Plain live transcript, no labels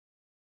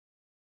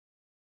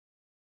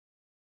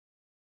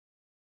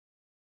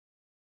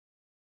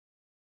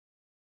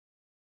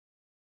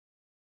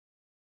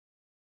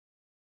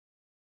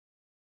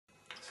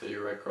So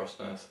you're a Red Cross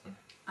nurse then?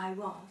 I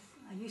was.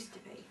 I used to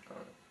be. Right.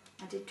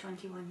 I did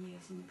 21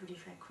 years in the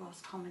British Red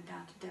Cross,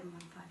 commandant at Devon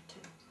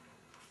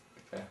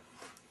 152. Okay.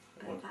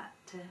 But What? that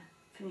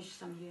finished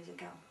some years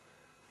ago.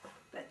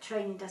 But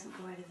training doesn't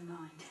go out of the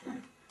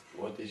mind.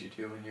 What did you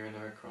do when you were in the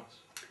Red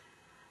Cross?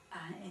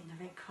 In the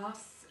Red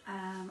Cross,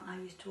 I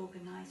used to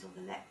organise all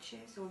the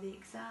lectures, all the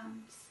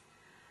exams,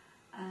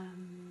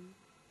 and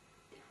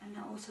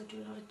I also do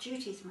a lot of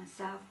duties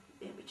myself,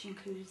 which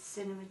included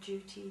cinema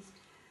duties,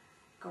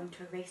 going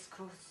to a race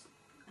course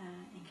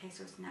in case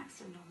there was an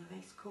accident on the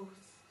race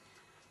course.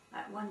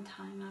 At one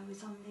time I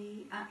was on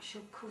the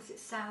actual course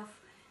itself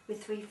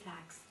with 3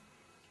 flags,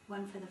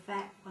 one for the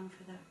vet, one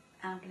for the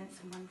ambulance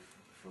and one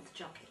for the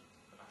jockey,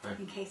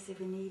 in case they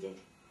were needed.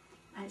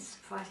 And it's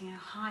surprising how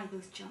high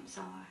those jumps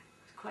are.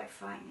 It's quite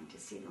frightening to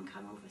see them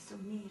come over so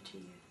near to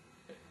you.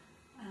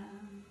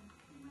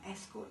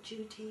 Escort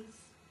duties,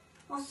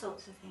 all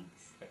sorts of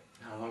things.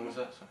 How long was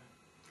that,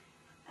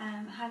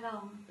 sorry? How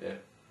long? Yeah.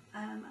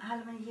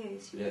 How many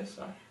years? Yes,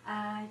 sorry.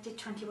 I did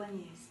 21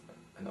 years.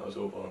 And that was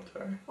all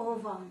voluntary? All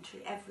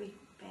voluntary, every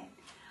bit.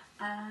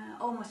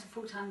 Almost a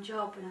full-time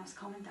job when I was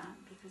commandant,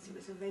 because it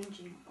was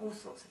arranging all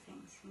sorts of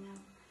things, you know.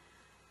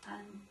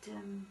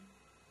 And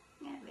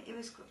yeah, it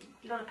was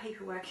a lot of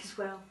paperwork as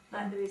well,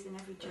 like there is in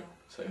every job.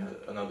 So you had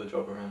another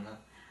job around that?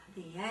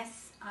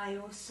 Yes, I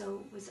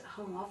also was at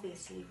home,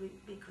 obviously,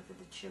 because of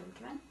the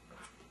children,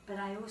 but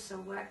I also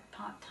worked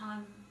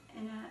part-time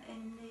in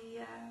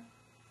the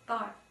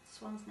bar,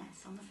 Swan's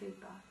Nest, on the food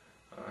bar.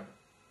 Alright.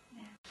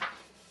 Yeah.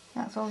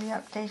 That's all the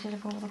updated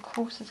of all the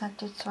courses I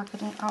did, so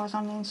I was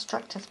on the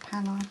instructors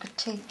panel, I could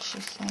teach,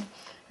 you see,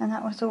 and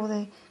that was all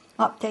the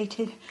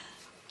updated,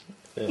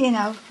 you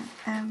know,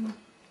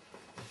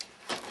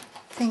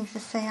 things to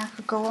say I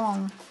could go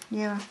on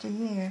year after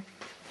year.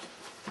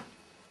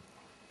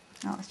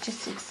 No, it's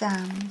just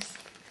exams.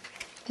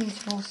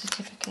 These are all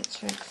certificates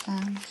for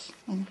exams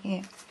in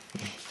here.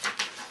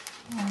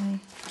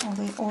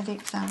 All the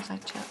exams I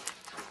took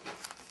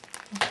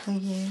over the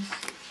years.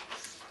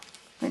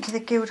 Went to the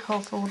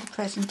Guildhall for all the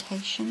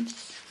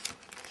presentations.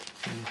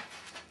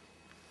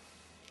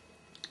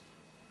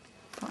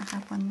 But I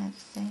had one there to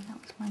say,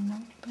 that was my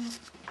notebook.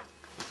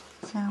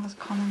 So I was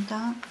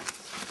commandant.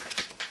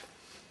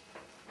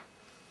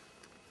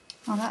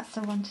 Oh, that's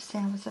the one to say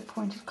I was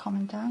appointed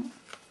commandant.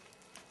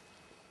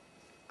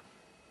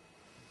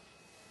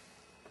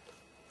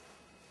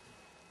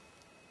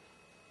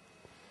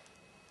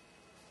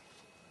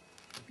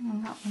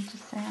 And that one to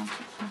say I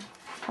got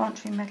the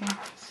Voluntary Medal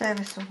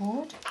Service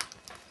Award.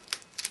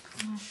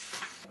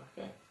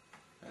 Okay.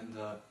 And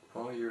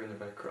while you were in the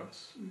Red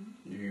Cross,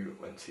 you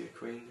went to see the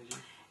Queen, did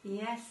you?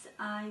 Yes,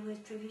 I was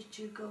privileged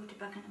to go to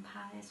Buckingham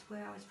Palace,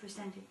 where I was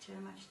presented to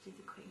Her Majesty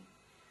the Queen.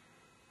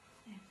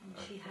 Yes, and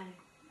she had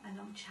a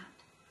long chat.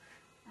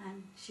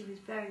 And she was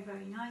very,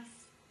 very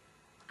nice.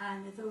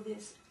 And although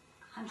there's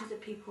hundreds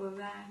of people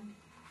around,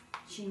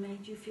 she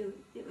made you feel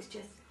it was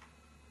just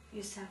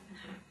yourself and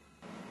her.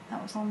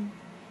 That was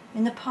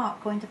in the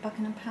park going to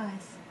Buckingham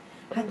Palace.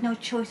 I had no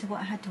choice of what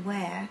I had to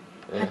wear.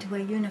 I had to wear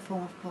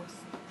uniform, of course.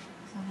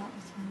 So that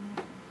was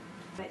fun.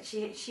 But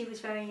she was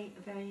very,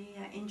 very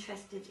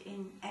interested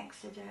in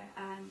Exeter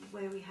and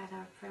where we had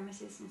our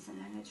premises in St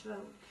Leonard's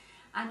Road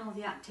and all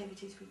the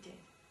activities we did.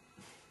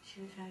 She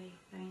was very,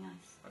 very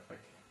nice. Okay.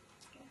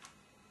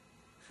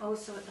 Yeah.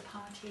 Also at the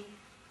party,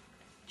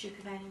 Duke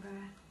of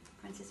Edinburgh,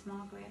 Princess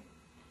Margaret,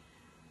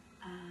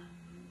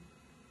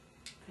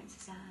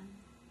 Princess Anne,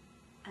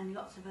 and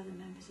lots of other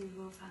members of the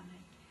royal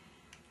family.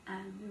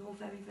 And we were all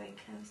very, very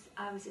close.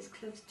 I was as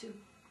close to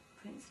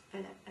Prince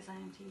Philip as I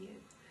am to you,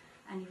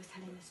 and he was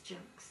telling us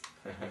jokes.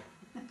 Yeah,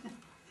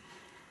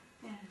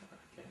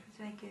 Okay. it was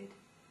very good.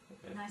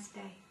 Yeah. Nice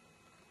day.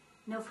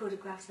 No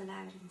photographs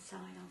allowed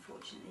inside,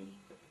 unfortunately.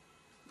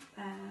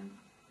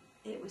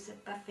 It was a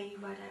buffet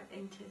right out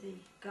into the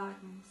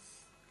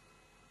gardens.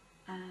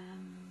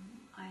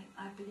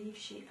 I believe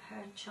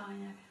her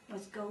china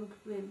was gold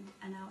rimmed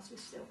and ours was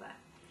silver,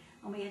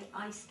 and we had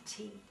iced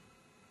tea.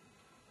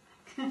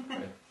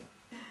 Okay.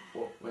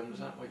 When was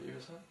that? What year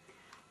was that?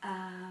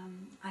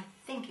 I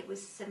think it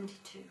was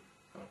 72.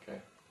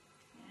 Okay.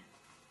 Yeah.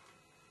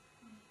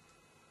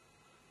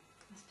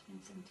 Must have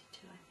been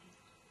 72, I think.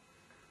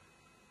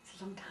 It's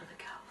a long time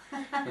ago.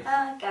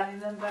 I can't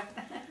remember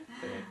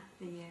Yeah.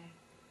 the year.